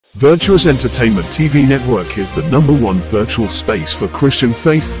Virtuous Entertainment TV Network is the #1 virtual space for Christian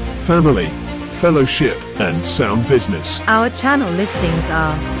faith, family, fellowship, and sound business. Our channel listings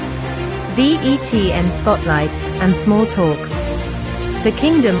are VETN Spotlight and Small Talk, the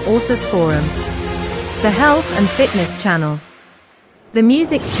Kingdom Authors Forum, the Health and Fitness Channel, the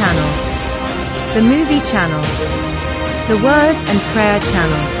Music Channel, the Movie Channel, the Word and Prayer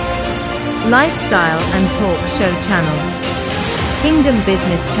Channel, Lifestyle and Talk Show Channel, Kingdom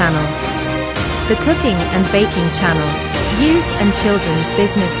Business Channel, the Cooking and Baking Channel, Youth and Children's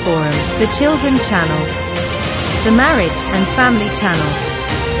Business Forum, the Children Channel, the Marriage and Family Channel,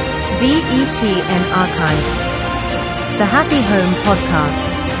 VETN Archives, the Happy Home Podcast,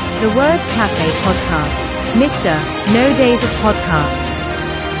 the Word Cafe Podcast, Mr. No Days of Podcast,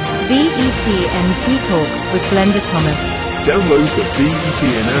 VETN Tea Talks with Glenda Thomas. Download the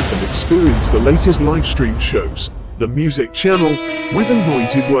VETN app and experience the latest live stream shows, the Music Channel, with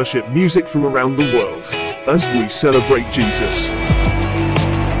anointed worship music from around the world, as we celebrate Jesus.